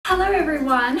Hello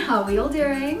everyone, how are we all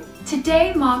doing?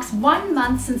 Today marks 1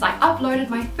 month since I uploaded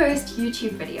my first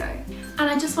YouTube video. And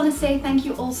I just want to say thank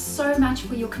you all so much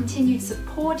for your continued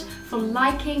support, for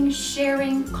liking,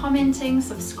 sharing, commenting,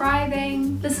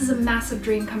 subscribing. This is a massive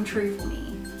dream come true for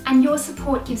me. And your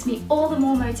support gives me all the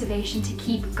more motivation to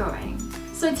keep going.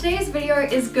 So today's video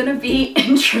is gonna be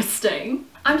interesting.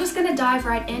 I'm just gonna dive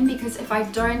right in because if I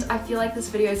don't, I feel like this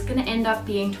video is gonna end up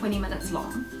being 20 minutes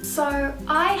long. So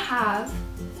I have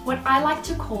what I like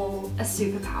to call a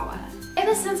superpower.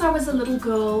 Ever since I was a little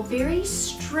girl, very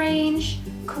strange,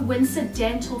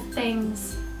 coincidental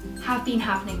things have been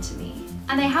happening to me.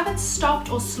 And they haven't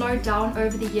stopped or slowed down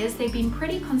over the years, they've been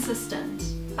pretty consistent.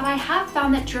 But I have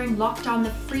found that during lockdown, the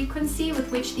frequency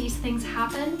with which these things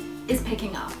happen is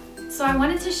picking up. So I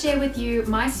wanted to share with you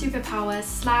my superpower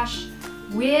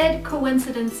 / weird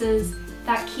coincidences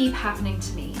that keep happening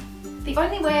to me. The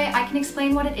only way I can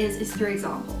explain what it is through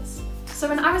examples. So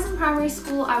when I was in primary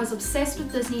school, I was obsessed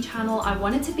with Disney Channel. I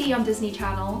wanted to be on Disney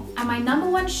Channel, and my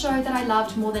 #1 show that I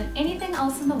loved more than anything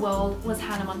else in the world was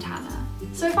Hannah Montana.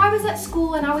 So if I was at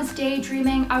school and I was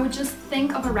daydreaming, I would just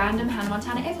think of a random Hannah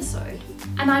Montana episode.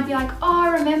 And I'd be like, oh, I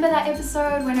remember that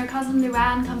episode when her cousin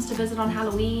Luann comes to visit on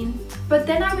Halloween. But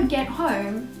then I would get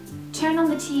home, turn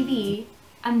on the TV,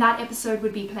 and that episode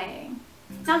would be playing.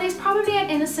 Now there's probably an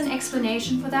innocent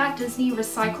explanation for that. Disney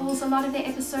recycles a lot of their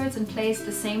episodes and plays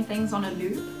the same things on a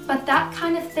loop. But that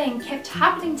kind of thing kept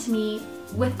happening to me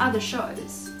with other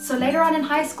shows. So later on in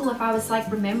high school, if I was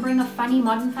like remembering a funny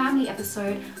Modern Family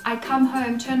episode, I'd come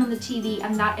home, turn on the TV,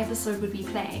 and that episode would be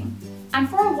playing. And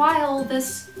for a while,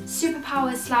 this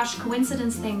superpower /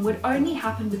 coincidence thing would only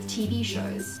happen with TV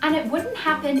shows. And it wouldn't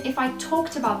happen if I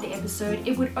talked about the episode,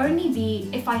 it would only be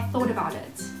if I thought about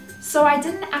it. So I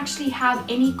didn't actually have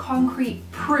any concrete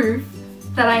proof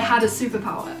that I had a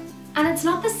superpower. And it's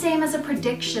not the same as a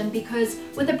prediction, because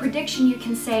with a prediction you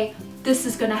can say, this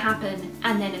is gonna happen,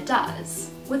 and then it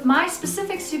does. With my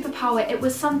specific superpower, it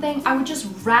was something I would just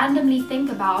randomly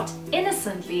think about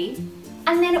innocently,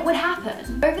 and then it would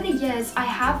happen. Over the years, I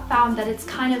have found that it's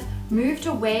kind of moved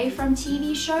away from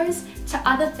TV shows to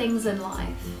other things in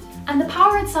life. And the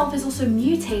power itself is also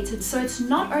mutated, so it's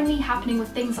not only happening with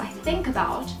things I think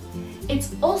about,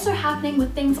 it's also happening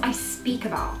with things I speak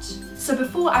about. So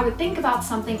before I would think about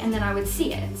something and then I would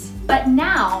see it. But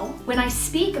now, when I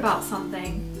speak about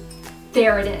something,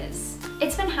 there it is.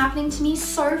 It's been happening to me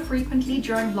so frequently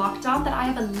during lockdown that I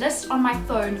have a list on my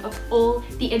phone of all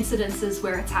the incidences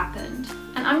where it's happened.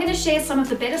 And I'm gonna share some of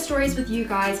the better stories with you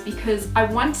guys because I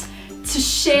want to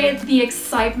share the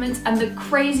excitement and the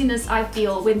craziness I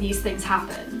feel when these things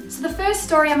happen. So the first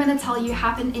story I'm going to tell you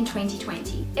happened in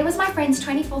 2020. It was my friend's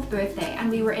 24th birthday and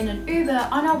we were in an Uber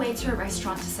on our way to a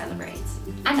restaurant to celebrate.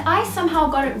 And I somehow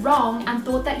got it wrong and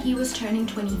thought that he was turning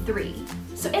 23.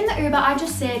 So in the Uber I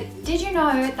just said, did you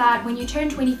know that when you turn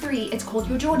 23 it's called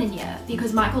your Jordan year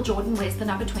because Michael Jordan wears the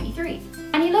number 23?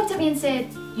 And he looked at me and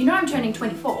said, you know I'm turning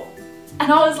 24.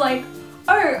 And I was like,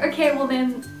 oh, okay, well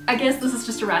then I guess this is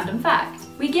just a random fact.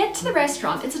 We get to the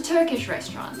restaurant, it's a Turkish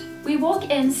restaurant. We walk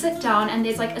in, sit down, and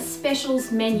there's like a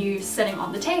specials menu sitting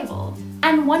on the table.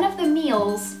 And one of the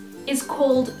meals is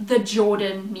called the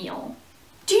Jordan meal.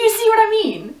 Do you see what I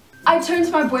mean? I turned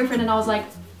to my boyfriend and I was like,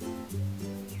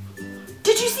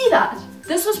 did you see that?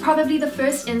 This was probably the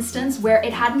first instance where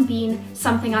it hadn't been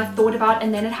something I thought about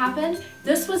and then it happened.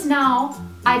 This was now,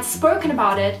 I'd spoken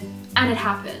about it and it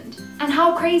happened. And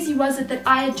how crazy was it that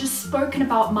I had just spoken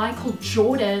about Michael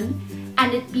Jordan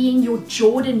and it being your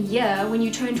Jordan year when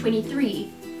you turn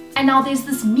 23, and now there's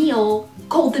this meal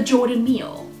called the Jordan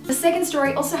meal. The second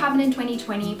story also happened in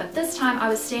 2020, but this time I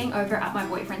was staying over at my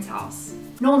boyfriend's house.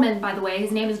 Norman, by the way,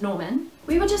 his name is Norman.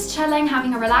 We were just chilling,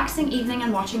 having a relaxing evening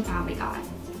and watching Family Guy.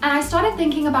 And I started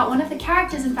thinking about one of the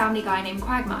characters in Family Guy named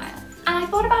Quagmire. And I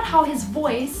thought about how his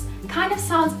voice kind of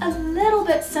sounds a little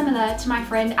bit similar to my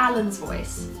friend Alan's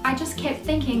voice. I just kept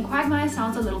thinking Quagmire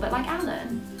sounds a little bit like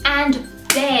Alan. And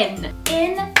then,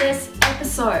 in this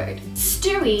episode,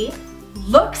 Stewie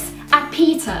looks at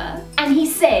Peter and he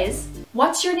says,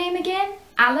 what's your name again?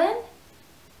 Alan?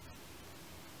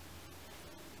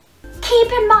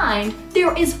 Keep in mind,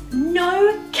 there is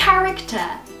no character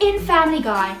in Family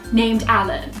Guy named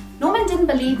Alan. Norman didn't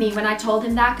believe me when I told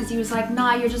him that because he was like,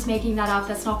 nah, you're just making that up,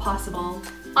 that's not possible.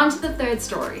 On to the third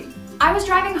story. I was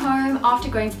driving home after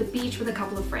going to the beach with a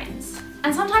couple of friends.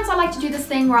 And sometimes I like to do this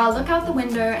thing where I'll look out the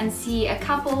window and see a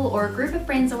couple or a group of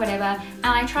friends or whatever, and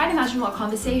I try to imagine what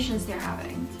conversations they're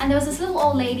having. And there was this little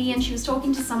old lady and she was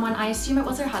talking to someone, I assume it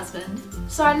was her husband.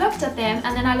 So I looked at them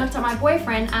and then I looked at my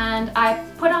boyfriend and I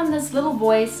put on this little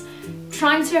voice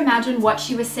trying to imagine what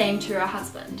she was saying to her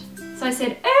husband. So I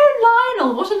said, "Oh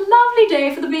Lionel, what a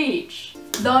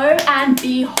Lo and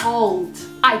behold,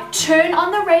 I turn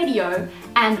on the radio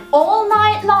and All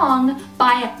Night Long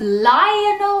by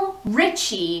Lionel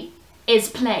Richie is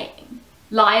playing.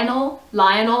 Lionel,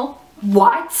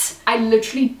 what? I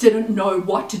literally didn't know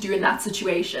what to do in that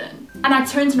situation. And I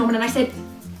turned to Norman and I said,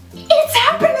 it's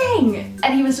happening!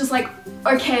 And he was just like,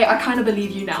 okay, I kind of believe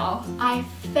you now. I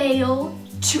fail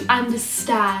to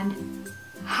understand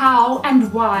how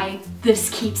and why this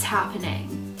keeps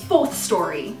happening. Fourth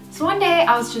story. So one day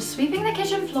I was just sweeping the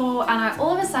kitchen floor and I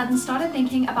all of a sudden started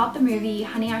thinking about the movie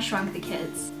Honey, I Shrunk the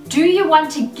Kids. Do you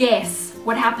want to guess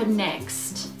what happened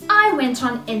next? I went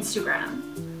on Instagram.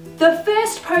 The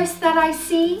first post that I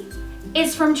see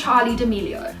is from Charli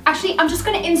D'Amelio. Actually, I'm just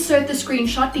gonna insert the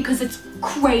screenshot because it's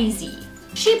crazy.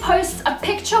 She posts a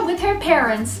picture with her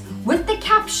parents with the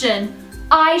caption,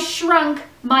 I shrunk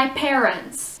my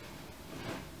parents.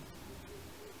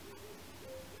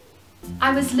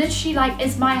 I was literally like,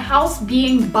 is my house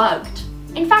being bugged?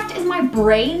 In fact, is my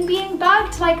brain being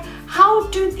bugged? Like, how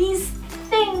do these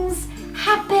things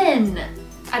happen?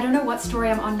 I don't know what story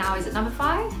I'm on now. Is it number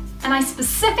 5? And I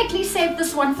specifically saved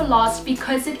this one for last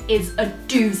because it is a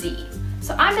doozy.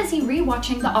 So I'm busy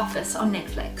rewatching The Office on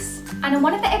Netflix. And in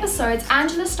one of the episodes,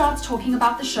 Angela starts talking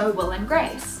about the show Will and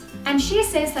Grace. And she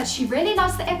says that she really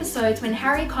loves the episodes when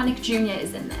Harry Connick Jr.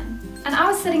 is in them. And I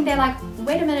was sitting there like,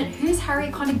 wait a minute, who's Harry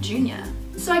Connick Jr.?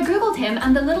 So I googled him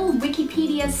and the little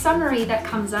Wikipedia summary that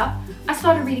comes up, I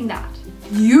started reading that.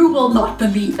 You will not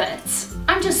believe it.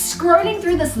 I'm just scrolling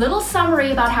through this little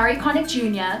summary about Harry Connick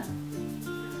Jr.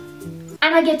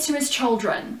 and I get to his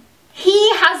children.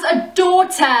 He has a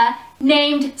daughter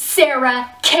named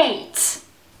Sarah Kate.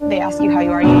 They ask you how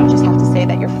you are, you just have to say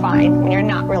that you're fine when you're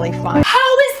not really fine.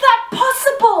 How is that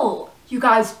possible? You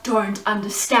guys don't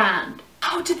understand.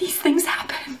 How do these things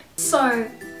happen? So,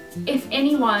 if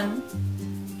anyone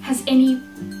has any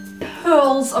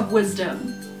pearls of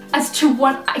wisdom as to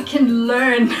what I can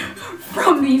learn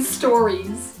from these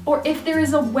stories, or if there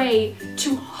is a way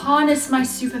to harness my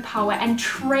superpower and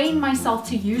train myself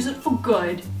to use it for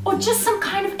good, or just some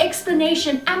kind of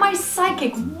explanation, am I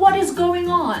psychic? What is going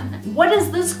on? What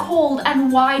is this called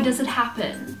and why does it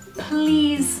happen?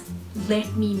 Please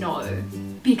let me know,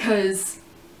 because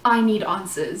I need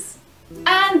answers.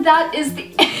 And that is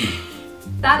the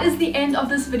that is the end of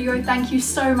this video. Thank you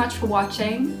so much for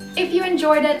watching. If you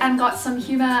enjoyed it and got some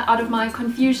humor out of my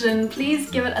confusion, please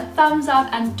give it a thumbs up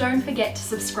and don't forget to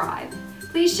subscribe.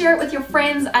 Please share it with your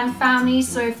friends and family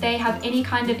so if they have any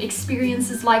kind of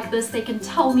experiences like this, they can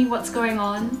tell me what's going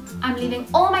on. I'm leaving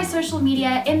all my social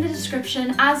media in the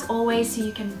description as always so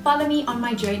you can follow me on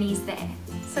my journeys there.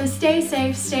 So stay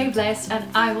safe, stay blessed, and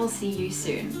I will see you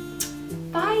soon.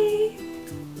 Bye!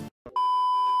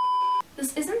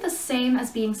 This isn't the same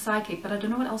as being psychic, but I don't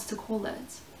know what else to call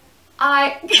it.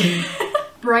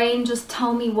 Brain, just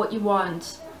tell me what you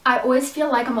want. I always feel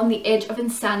like I'm on the edge of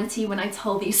insanity when I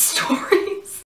tell these stories.